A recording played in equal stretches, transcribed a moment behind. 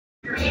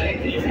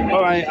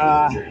All right,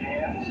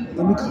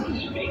 let me.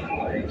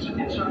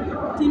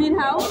 Do you need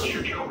help?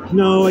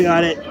 No, I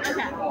got it.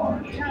 Okay.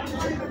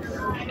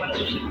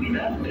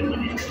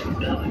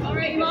 All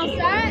right, you all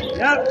set?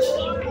 Yep.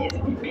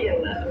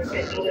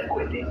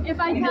 If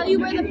I tell you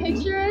where the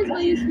picture is,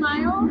 will you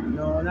smile?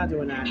 No, I'm not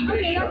doing that.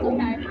 Okay, that's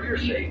okay.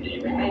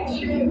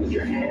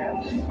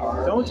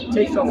 Don't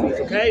take selfies,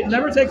 okay?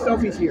 Never take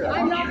selfies here.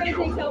 I'm not going to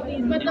take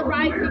selfies, but the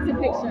ride takes a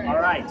picture. All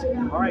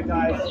right,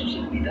 guys.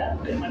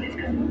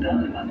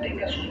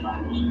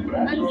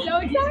 I'm so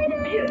excited.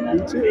 Me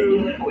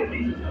too.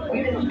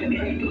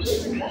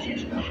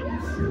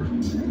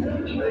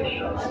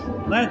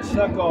 Let's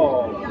go.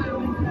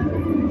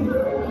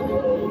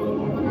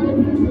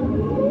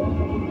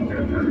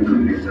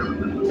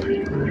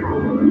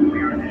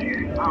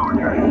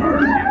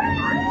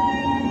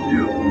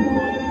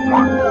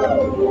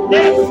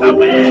 That's the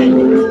win!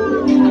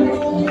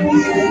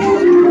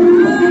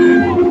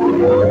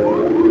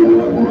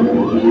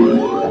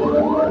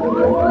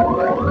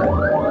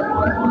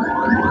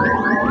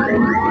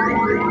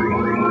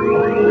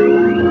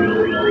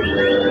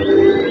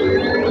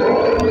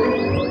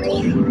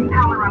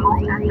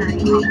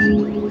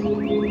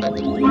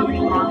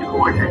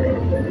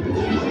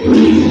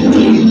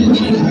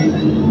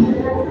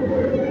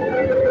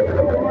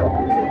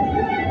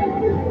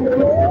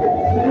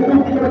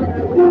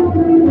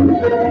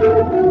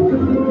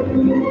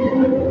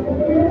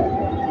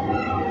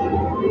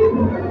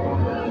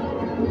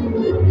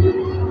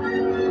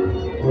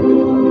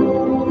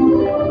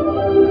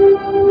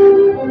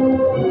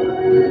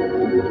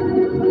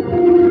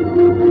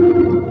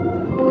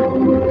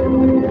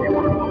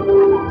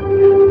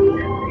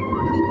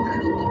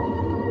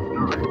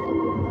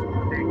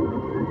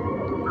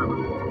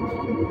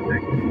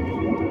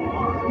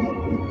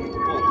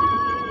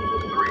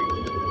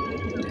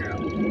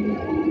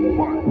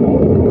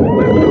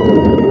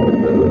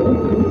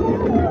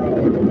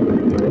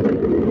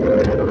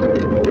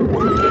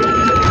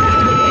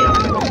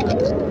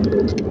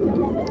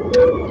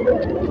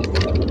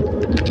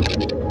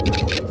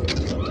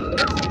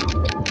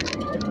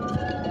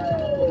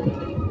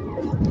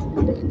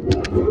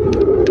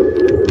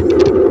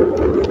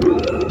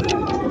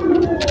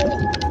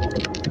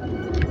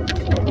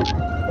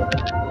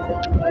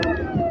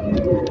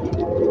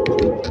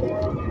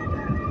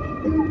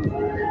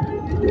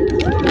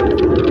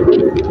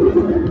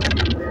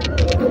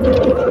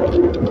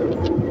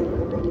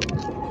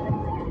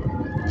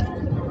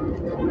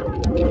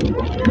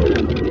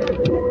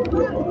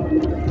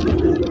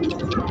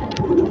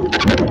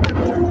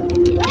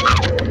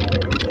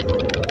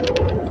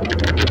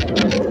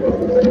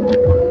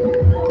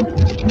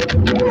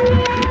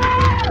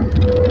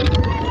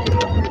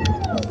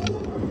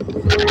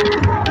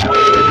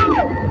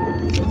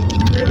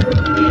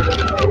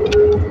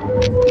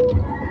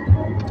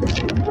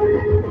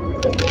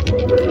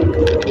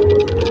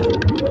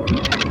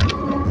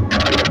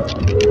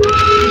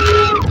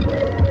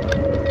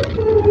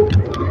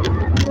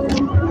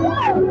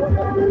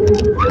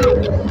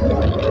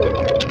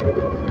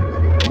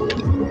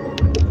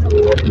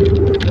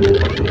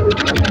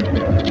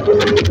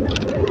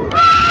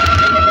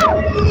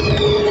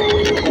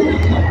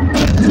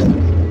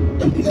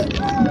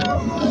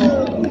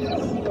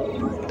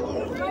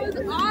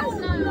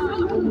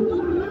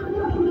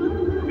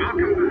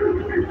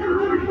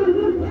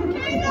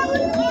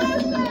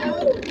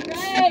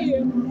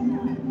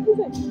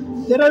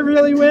 Did I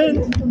really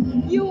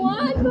win? You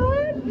won,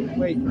 bud?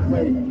 Wait.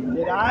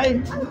 Did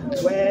I?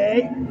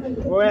 Wait.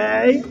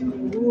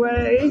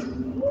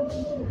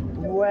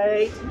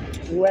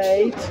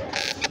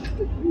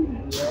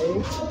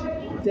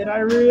 Did I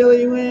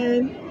really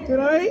win? Did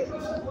I?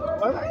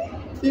 Was I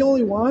the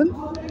only one?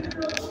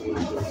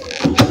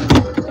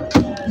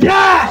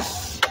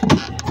 Yes!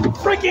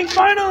 Freaking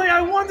finally, I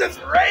won this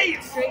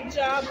race! Great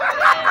job. This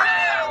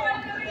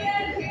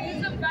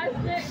is the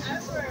best day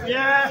ever.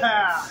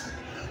 Yeah!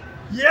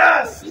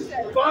 Yes!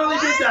 Finally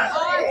did that.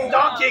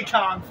 Donkey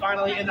Kong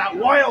finally in that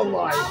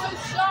wildlife. That was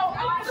so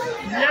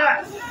awesome.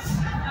 Yes!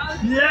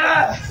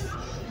 Yes!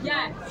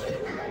 Yes.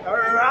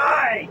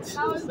 Alright!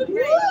 That was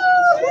great.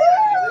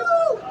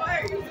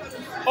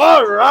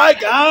 Alright,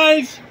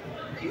 guys!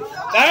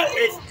 That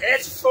is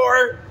it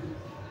for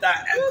the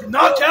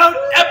knockout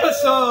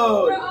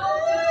episode!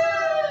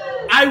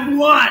 I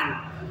won!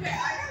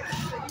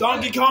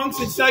 Donkey Kong's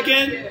in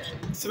second,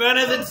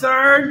 Savannah's in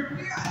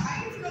third.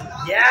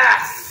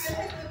 Yes!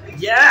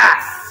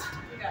 Yes!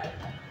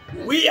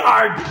 We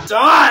are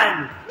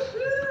done!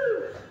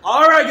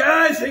 Alright,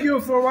 guys, thank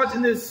you for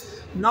watching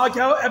this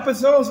knockout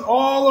episodes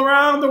all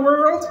around the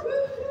world.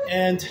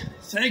 And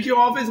thank you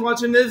all for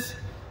watching this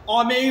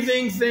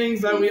amazing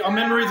things that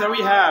memories that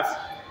we have.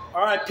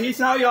 Alright, peace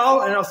out,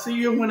 y'all, and I'll see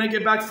you when I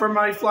get back from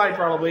my flight,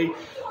 probably.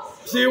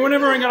 See you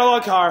whenever I get a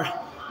lot of car.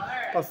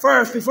 But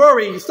first, before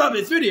we stop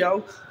this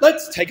video,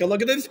 let's take a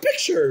look at these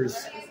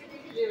pictures.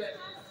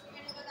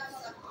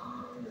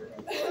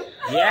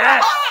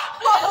 Yes!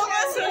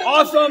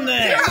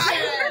 Awesomeness!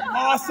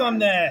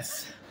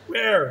 Awesomeness!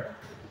 Where?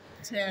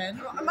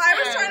 10. I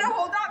was trying to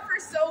hold that for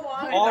so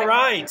long. All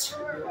right.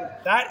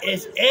 That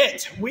is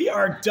it. We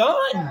are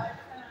done.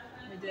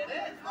 We did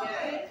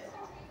it.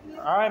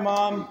 All right,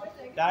 Mom.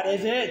 That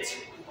is it.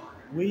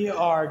 We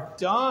are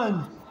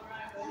done.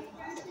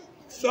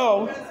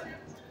 So,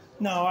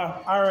 no,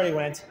 I already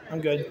went.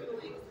 I'm good.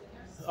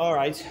 All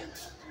right.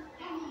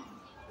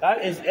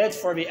 That is it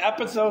for the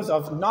episodes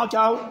of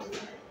Knockout.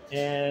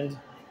 And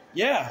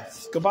yeah,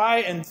 goodbye.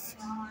 And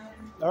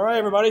all right,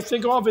 everybody.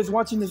 Thank you all for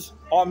watching this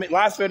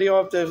last video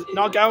of the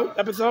Knockout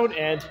episode.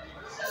 And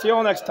see you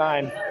all next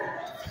time.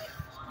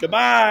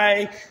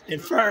 Goodbye.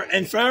 And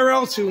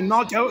farewell to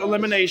Knockout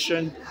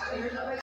Elimination.